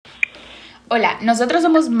Hola, nosotros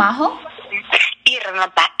somos Majo y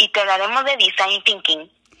Renata, y te hablaremos de Design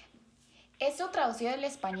Thinking. Esto traducido del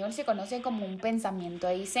español se conoce como un pensamiento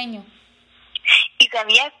de diseño. ¿Y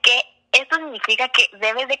sabías que esto significa que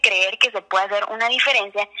debes de creer que se puede hacer una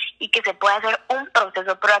diferencia y que se puede hacer un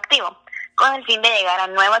proceso proactivo, con el fin de llegar a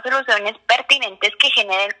nuevas soluciones pertinentes que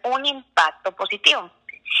generen un impacto positivo?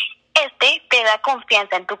 Este te da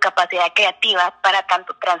confianza en tu capacidad creativa para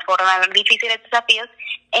tanto transformar difíciles desafíos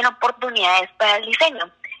en oportunidades para el diseño.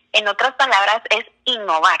 En otras palabras, es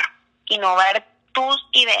innovar tus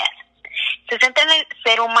ideas. Se centra en el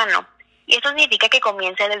ser humano y eso significa que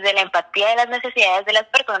comienza desde la empatía de las necesidades de las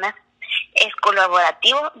personas. Es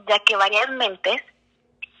colaborativo, ya que varias mentes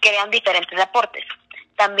crean diferentes aportes.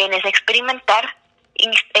 También es experimental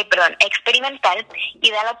y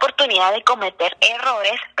da la oportunidad de cometer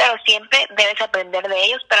errores, pero siempre debes aprender de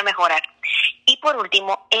ellos para mejorar. Y por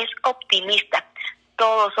último, es optimista.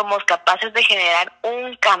 Todos somos capaces de generar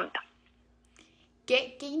un cambio.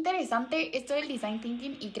 Qué interesante esto del design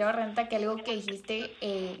thinking, y creo, Renata, que algo que dijiste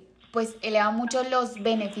pues eleva mucho los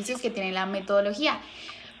beneficios que tiene la metodología.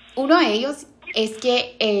 Uno de ellos es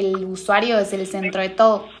que el usuario es el centro de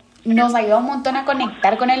todo. Nos ayuda un montón a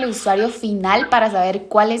conectar con el usuario final para saber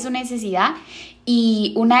cuál es su necesidad,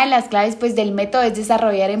 y una de las claves pues del método es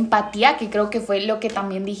desarrollar empatía, que creo que fue lo que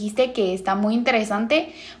también dijiste, que está muy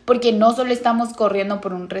interesante porque no solo estamos corriendo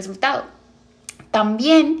por un resultado.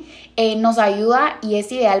 También nos ayuda y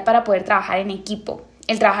es ideal para poder trabajar en equipo.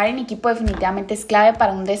 El trabajar en equipo definitivamente es clave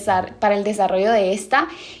para el desarrollo de esta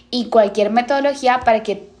y cualquier metodología para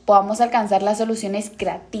que podamos alcanzar las soluciones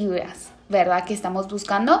creativas, ¿verdad?, que estamos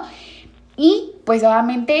buscando. Y pues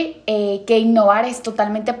obviamente que innovar es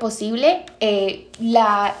totalmente posible.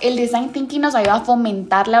 El design thinking nos ayuda a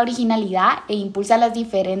fomentar la originalidad e impulsa las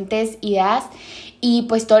diferentes ideas y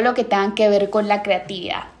pues todo lo que tenga que ver con la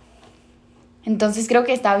creatividad. Entonces creo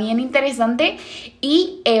que está bien interesante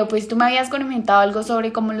y pues tú me habías comentado algo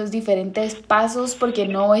sobre como los diferentes pasos, porque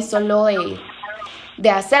no es solo de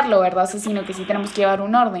hacerlo, ¿verdad? Sino que sí tenemos que llevar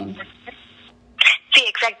un orden. Sí,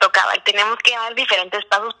 exacto, cabal. Tenemos que dar diferentes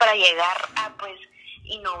pasos para llegar a pues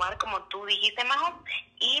innovar, como tú dijiste, Majo.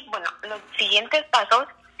 Y bueno, los siguientes pasos,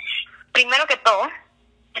 primero que todo,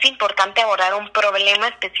 es importante abordar un problema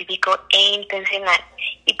específico e intencional.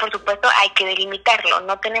 Y por supuesto hay que delimitarlo.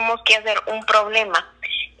 No tenemos que hacer un problema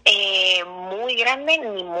muy grande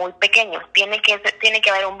ni muy pequeño. Tiene que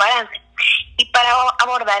haber un balance. Y para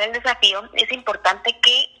abordar el desafío es importante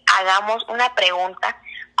que hagamos una pregunta,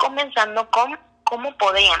 comenzando con ¿cómo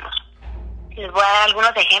podríamos? Les voy a dar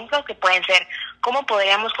algunos ejemplos que pueden ser: ¿cómo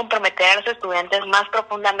podríamos comprometer a los estudiantes más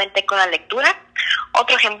profundamente con la lectura?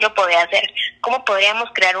 Otro ejemplo podría ser: ¿cómo podríamos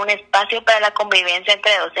crear un espacio para la convivencia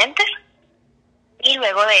entre docentes? Y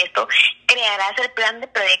luego de esto, crearás el plan de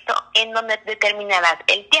proyecto en donde determinarás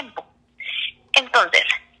el tiempo. Entonces,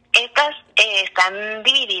 estas están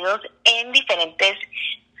divididos en diferentes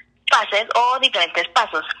fases o diferentes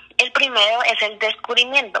pasos. El primero es el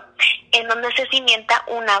descubrimiento, en donde se cimienta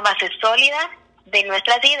una base sólida de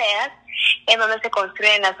nuestras ideas, en donde se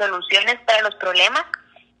construyen las soluciones para los problemas,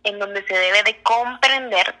 en donde se debe de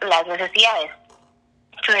comprender las necesidades.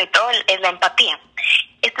 Sobre todo es la empatía.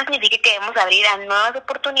 Esto significa que debemos abrir a nuevas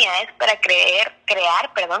oportunidades para crear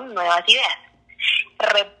nuevas ideas.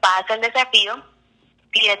 Repasa el desafío.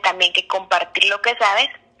 Tienes también que compartir lo que sabes.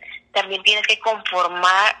 También tienes que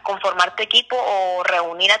conformar tu equipo o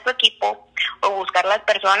reunir a tu equipo o buscar las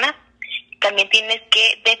personas. También tienes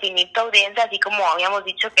que definir tu audiencia, así como habíamos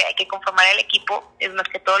dicho que hay que conformar el equipo, es más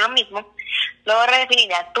que todo lo mismo. Luego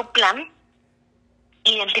redefinirás tu plan,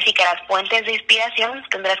 identificarás fuentes de inspiración,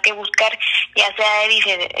 tendrás que buscar ya sea de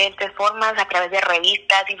diferentes formas, a través de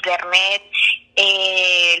revistas, internet,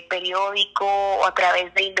 el periódico o a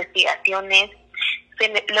través de investigaciones.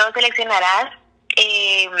 Luego seleccionarás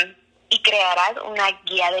y crearás una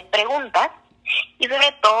guía de preguntas, y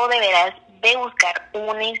sobre todo deberás de buscar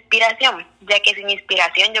una inspiración, ya que sin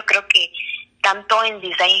inspiración yo creo que tanto en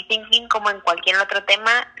design thinking como en cualquier otro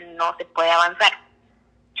tema no se puede avanzar.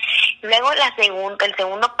 Luego el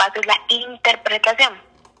segundo paso es la interpretación.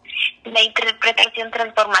 La interpretación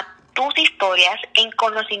transforma tus historias en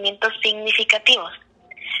conocimientos significativos.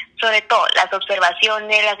 Sobre todo las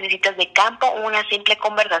observaciones, las visitas de campo, una simple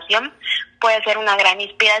conversación puede ser una gran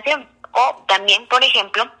inspiración. O también, por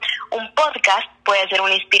ejemplo, un podcast puede ser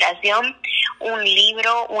una inspiración, un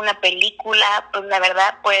libro, una película, pues la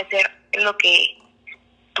verdad puede ser lo que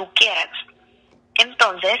tú quieras.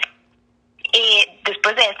 Entonces,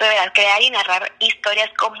 después de esto deberás crear y narrar historias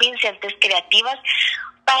convincentes, creativas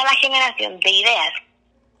para la generación de ideas.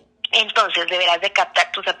 Entonces deberás de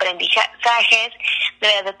captar tus aprendizajes,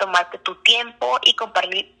 deberás de tomarte tu tiempo y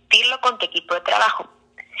compartirlo con tu equipo de trabajo.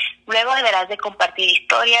 Luego deberás de compartir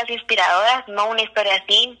historias inspiradoras, no una historia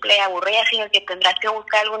simple, aburrida, sino que tendrás que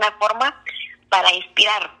buscar alguna forma para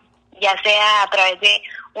inspirar, ya sea a través de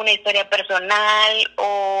una historia personal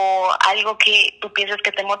o algo que tú pienses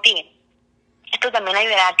que te motive. Esto también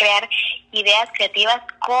ayudará a crear ideas creativas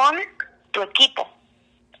con tu equipo.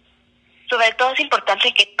 Sobre todo es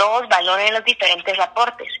importante que todos valoren los diferentes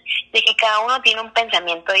aportes, de que cada uno tiene un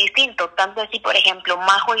pensamiento distinto. Tanto así, por ejemplo,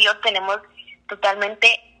 Majo y yo tenemos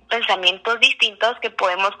totalmente pensamientos distintos que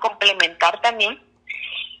podemos complementar también,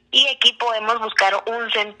 y aquí podemos buscar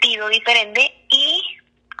un sentido diferente y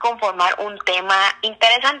conformar un tema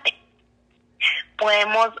interesante.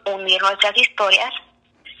 Podemos unir nuestras historias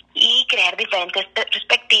y crear diferentes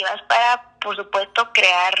perspectivas para, por supuesto,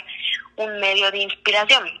 crear un medio de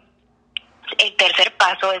inspiración. El tercer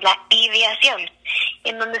paso es la ideación,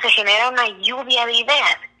 en donde se genera una lluvia de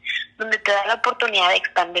ideas, donde te da la oportunidad de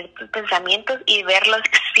expandir tus pensamientos y verlos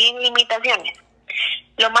sin limitaciones.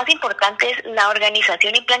 Lo más importante es la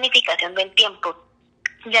organización y planificación del tiempo,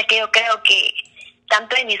 ya que yo creo que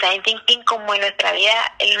tanto en Design Thinking como en nuestra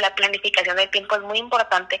vida, la planificación del tiempo es muy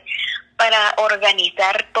importante para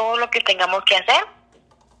organizar todo lo que tengamos que hacer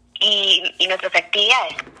y nuestras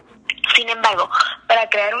actividades. Sin embargo, para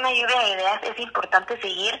crear una lluvia de ideas es importante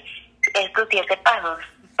seguir estos 7 pasos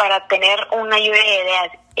para tener una lluvia de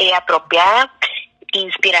ideas apropiada,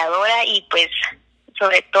 inspiradora y pues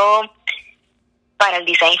sobre todo para el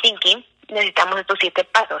Design Thinking necesitamos estos 7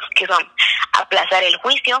 pasos, que son aplazar el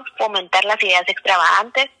juicio, fomentar las ideas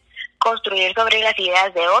extravagantes, construir sobre las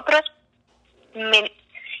ideas de otros,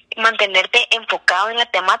 mantenerte enfocado en la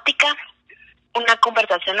temática, una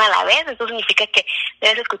conversación a la vez. Eso significa que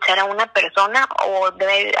debes escuchar a una persona o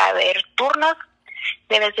debe haber turnos,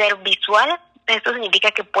 debe ser visual. Esto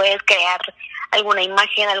significa que puedes crear alguna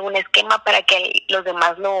imagen, algún esquema para que los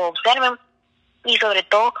demás lo observen, y sobre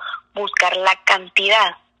todo buscar la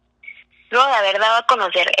cantidad. Luego de haber dado a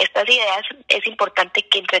conocer estas ideas, es importante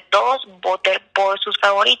que entre todos voten por sus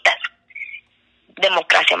favoritas.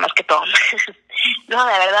 Democracia más que todo. Luego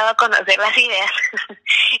de haber dado a conocer las ideas,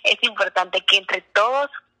 es importante que entre todos,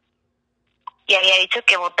 y había dicho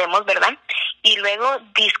que votemos, ¿verdad? Y luego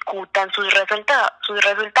discutan sus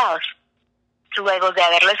resultados. Luego de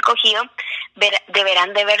haberlo escogido,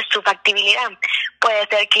 deberán de ver su factibilidad. Puede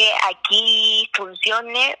ser que aquí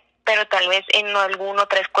funcione, pero tal vez en alguna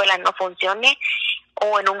otra escuela no funcione,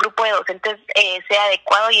 o en un grupo de docentes sea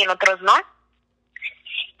adecuado y en otros no.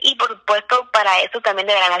 Y por supuesto, para eso también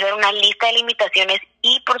deberán hacer una lista de limitaciones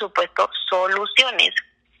y por supuesto soluciones,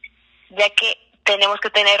 ya que tenemos que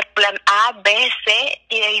tener plan A, B, C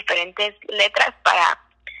y de diferentes letras para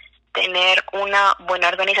tener una buena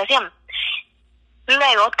organización.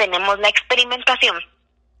 Luego tenemos la experimentación.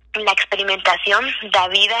 La experimentación da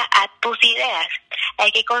vida a tus ideas.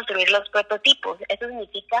 Hay que construir los prototipos. Eso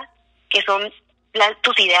significa que son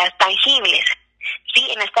tus ideas tangibles. Sí,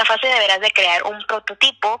 en esta fase deberás de crear un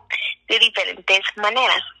prototipo de diferentes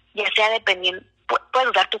maneras, ya sea dependiendo, puedes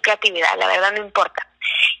usar tu creatividad, la verdad no importa.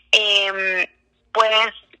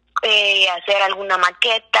 Puedes hacer alguna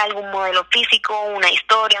maqueta, algún modelo físico, una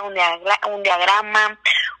historia, un diagrama,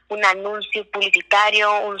 un anuncio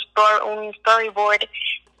publicitario, un storyboard,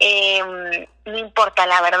 no importa,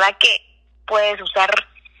 la verdad que puedes usar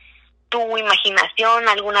tu imaginación,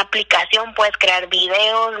 alguna aplicación, puedes crear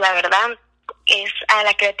videos, la verdad es a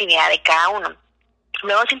la creatividad de cada uno.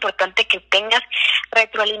 Luego es importante que tengas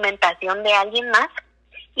retroalimentación de alguien más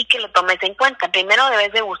y que lo tomes en cuenta. Primero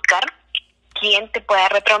debes de buscar quién te pueda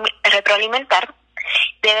retroalimentar.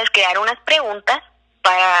 Debes crear unas preguntas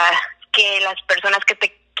para que las personas que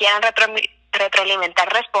te quieran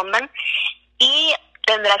retroalimentar respondan, y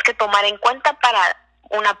tendrás que tomar en cuenta para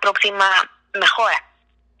una próxima mejora.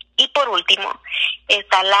 Y por último,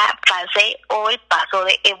 está la fase o el paso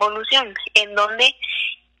de evolución, en donde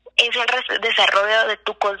es el desarrollo de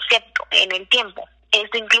tu concepto en el tiempo.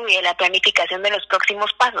 Esto incluye la planificación de los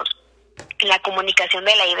próximos pasos, la comunicación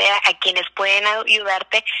de la idea a quienes pueden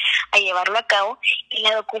ayudarte a llevarlo a cabo y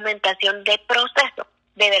la documentación de proceso.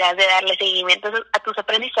 Deberás de darle seguimiento a tus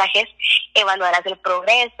aprendizajes, evaluarás el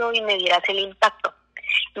progreso y medirás el impacto.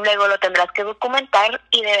 Luego lo tendrás que documentar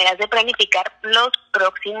y deberás de planificar los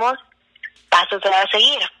próximos pasos a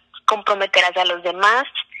seguir. Comprometerás a los demás,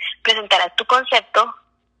 presentarás tu concepto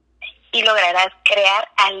y lograrás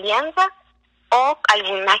crear alianzas o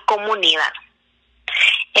alguna comunidad.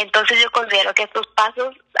 Entonces yo considero que estos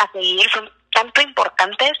pasos a seguir son tanto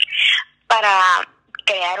importantes para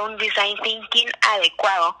crear un design thinking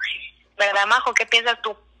adecuado. ¿Verdad, Majo? ¿Qué piensas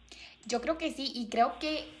tú? Yo creo que sí, y creo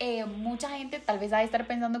que mucha gente tal vez ha de estar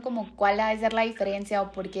pensando como cuál ha de ser la diferencia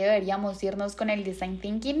o por qué deberíamos irnos con el design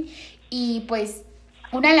thinking. Y pues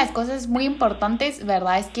una de las cosas muy importantes,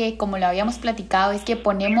 ¿verdad? Es que como lo habíamos platicado, es que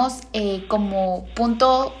ponemos como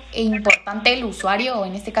punto importante el usuario, o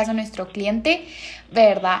en este caso nuestro cliente,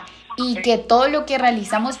 ¿verdad? Y que todo lo que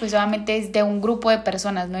realizamos pues obviamente es de un grupo de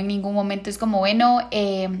personas, ¿no? En ningún momento es como, bueno,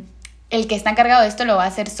 el que está encargado de esto lo va a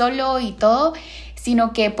hacer solo y todo,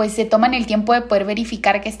 sino que pues se toman el tiempo de poder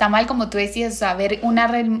verificar que está mal, como tú decías, o sea, ver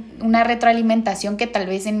una retroalimentación que tal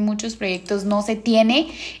vez en muchos proyectos no se tiene,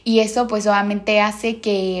 y eso pues obviamente hace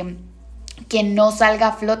que no salga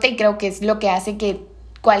a flote, y creo que es lo que hace que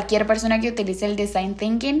cualquier persona que utilice el design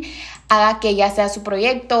thinking haga que ya sea su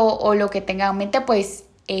proyecto o lo que tenga en mente pues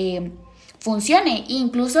funcione. E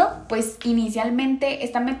incluso pues inicialmente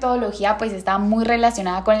esta metodología pues está muy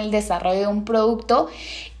relacionada con el desarrollo de un producto,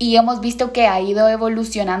 y hemos visto que ha ido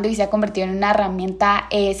evolucionando y se ha convertido en una herramienta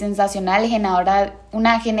sensacional,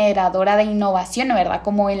 una generadora de innovación, ¿verdad?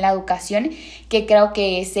 Como en la educación, que creo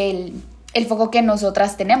que es el foco que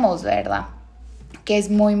nosotras tenemos, ¿verdad? Que es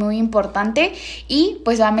muy muy importante, y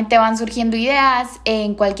pues obviamente van surgiendo ideas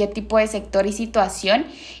en cualquier tipo de sector y situación,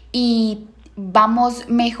 y vamos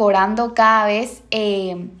mejorando cada vez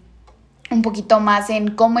un poquito más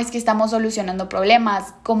en cómo es que estamos solucionando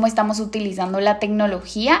problemas, cómo estamos utilizando la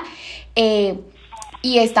tecnología,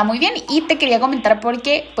 y está muy bien. Y te quería comentar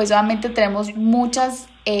porque pues obviamente tenemos muchas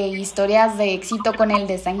historias de éxito con el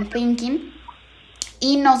design thinking.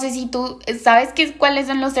 Y no sé si tú sabes cuáles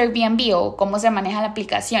son los Airbnb o cómo se maneja la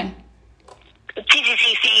aplicación. Sí,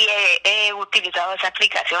 he utilizado esa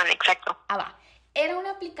aplicación, exacto. Va. Era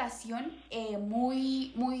una aplicación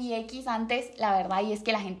muy, muy X antes, la verdad, y es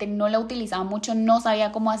que la gente no la utilizaba mucho, no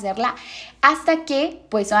sabía cómo hacerla, hasta que,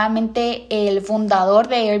 pues obviamente, el fundador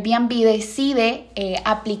de Airbnb decide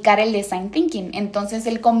aplicar el design thinking. Entonces,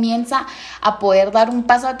 él comienza a poder dar un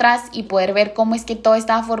paso atrás y poder ver cómo es que todo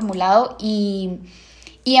estaba formulado, y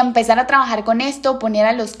empezar a trabajar con esto, poner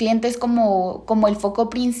a los clientes como el foco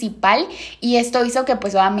principal, y esto hizo que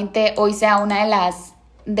pues obviamente hoy sea una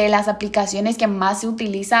de las aplicaciones que más se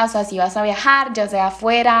utiliza, o sea, si vas a viajar, ya sea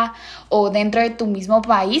afuera o dentro de tu mismo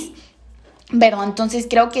país, ¿verdad? Entonces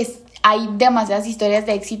creo que hay demasiadas historias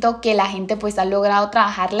de éxito que la gente pues ha logrado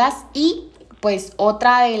trabajarlas, y pues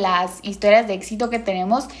otra de las historias de éxito que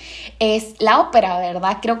tenemos es la ópera,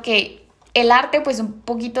 ¿verdad? Creo que el arte pues un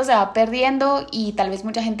poquito se va perdiendo, y tal vez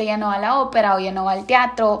mucha gente ya no va a la ópera o ya no va al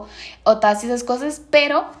teatro o todas esas cosas,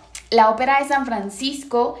 pero la ópera de San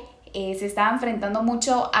Francisco se estaba enfrentando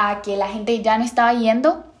mucho a que la gente ya no estaba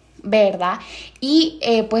yendo, ¿verdad? Y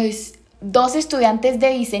pues 2 estudiantes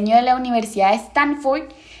de diseño de la Universidad de Stanford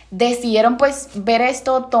decidieron pues ver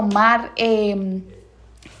esto, tomar qué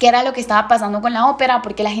era lo que estaba pasando con la ópera,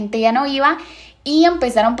 porque la gente ya no iba, y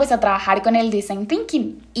empezaron pues a trabajar con el design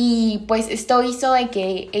thinking, y pues esto hizo de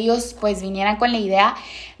que ellos pues vinieran con la idea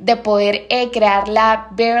de poder crear la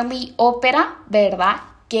Verly Ópera, ¿verdad?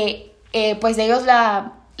 Que pues ellos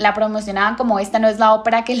la promocionaban como esta no es la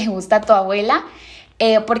ópera que le gusta a tu abuela,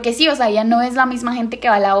 porque sí, o sea, ya no es la misma gente que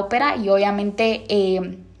va a la ópera, y obviamente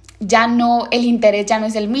ya no, el interés ya no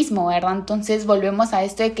es el mismo, ¿verdad? Entonces volvemos a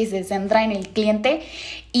esto de que se centra en el cliente,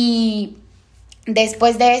 y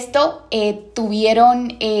después de esto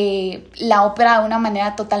tuvieron la ópera de una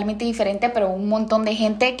manera totalmente diferente, pero un montón de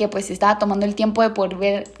gente que pues estaba tomando el tiempo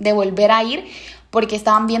de volver a ir, porque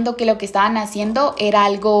estaban viendo que lo que estaban haciendo era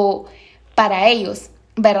algo para ellos,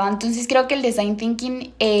 ¿verdad? Entonces creo que el design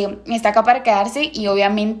thinking está acá para quedarse, y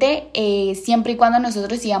obviamente siempre y cuando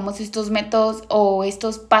nosotros sigamos estos métodos o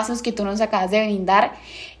estos pasos que tú nos acabas de brindar,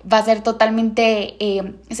 va a ser totalmente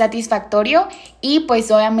satisfactorio, y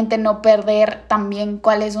pues obviamente no perder también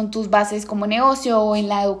cuáles son tus bases como negocio o en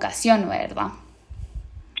la educación, ¿verdad?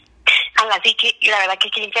 Así que la verdad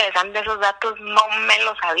que qué interesante, esos datos no me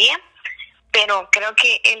los sabía, pero creo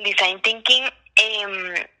que el design thinking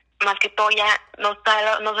más que todo ya no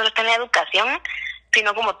solo está en la educación,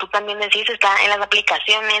 sino como tú también decís, está en las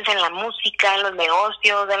aplicaciones, en la música, en los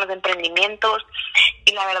negocios, en los emprendimientos,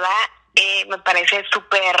 y la verdad me parece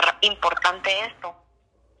súper importante esto.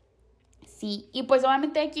 Sí, y pues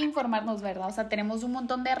obviamente hay que informarnos, ¿verdad? O sea, tenemos un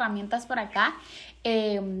montón de herramientas por acá.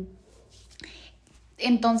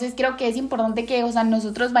 Entonces creo que es importante que, o sea,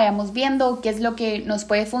 nosotros vayamos viendo qué es lo que nos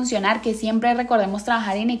puede funcionar, que siempre recordemos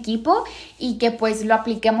trabajar en equipo, y que pues lo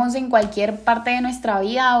apliquemos en cualquier parte de nuestra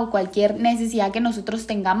vida o cualquier necesidad que nosotros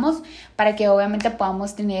tengamos, para que obviamente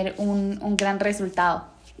podamos tener un gran resultado.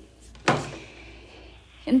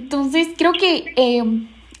 Entonces creo que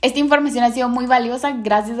esta información ha sido muy valiosa.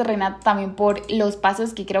 Gracias, Renata, también por los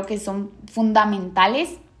pasos que creo que son fundamentales.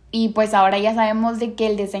 Y pues ahora ya sabemos de que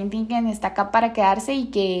el design thinking está acá para quedarse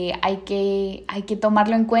y que hay que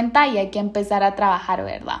tomarlo en cuenta y hay que empezar a trabajar,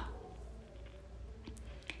 ¿verdad?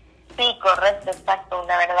 Sí, correcto, exacto.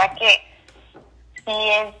 La verdad que sí,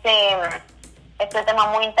 este tema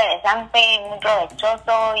muy interesante, muy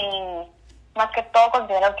provechoso y más que todo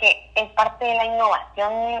considero que es parte de la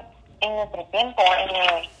innovación en nuestro tiempo,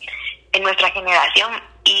 en nuestra generación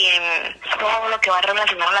y en todo lo que va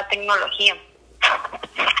relacionado a la tecnología.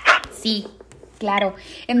 Sí, claro.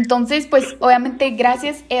 Entonces, pues obviamente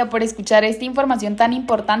gracias por escuchar esta información tan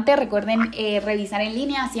importante. Recuerden revisar en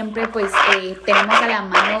línea. Siempre pues tenemos a la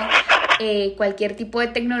mano cualquier tipo de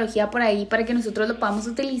tecnología por ahí para que nosotros lo podamos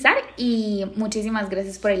utilizar. Y muchísimas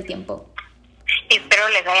gracias por el tiempo. Espero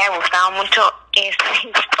les haya gustado mucho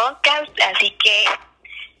este podcast, así que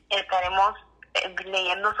estaremos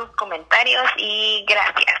leyendo sus comentarios y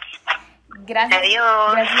gracias. Gracias.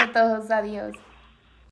 Adiós. Gracias a todos. Adiós.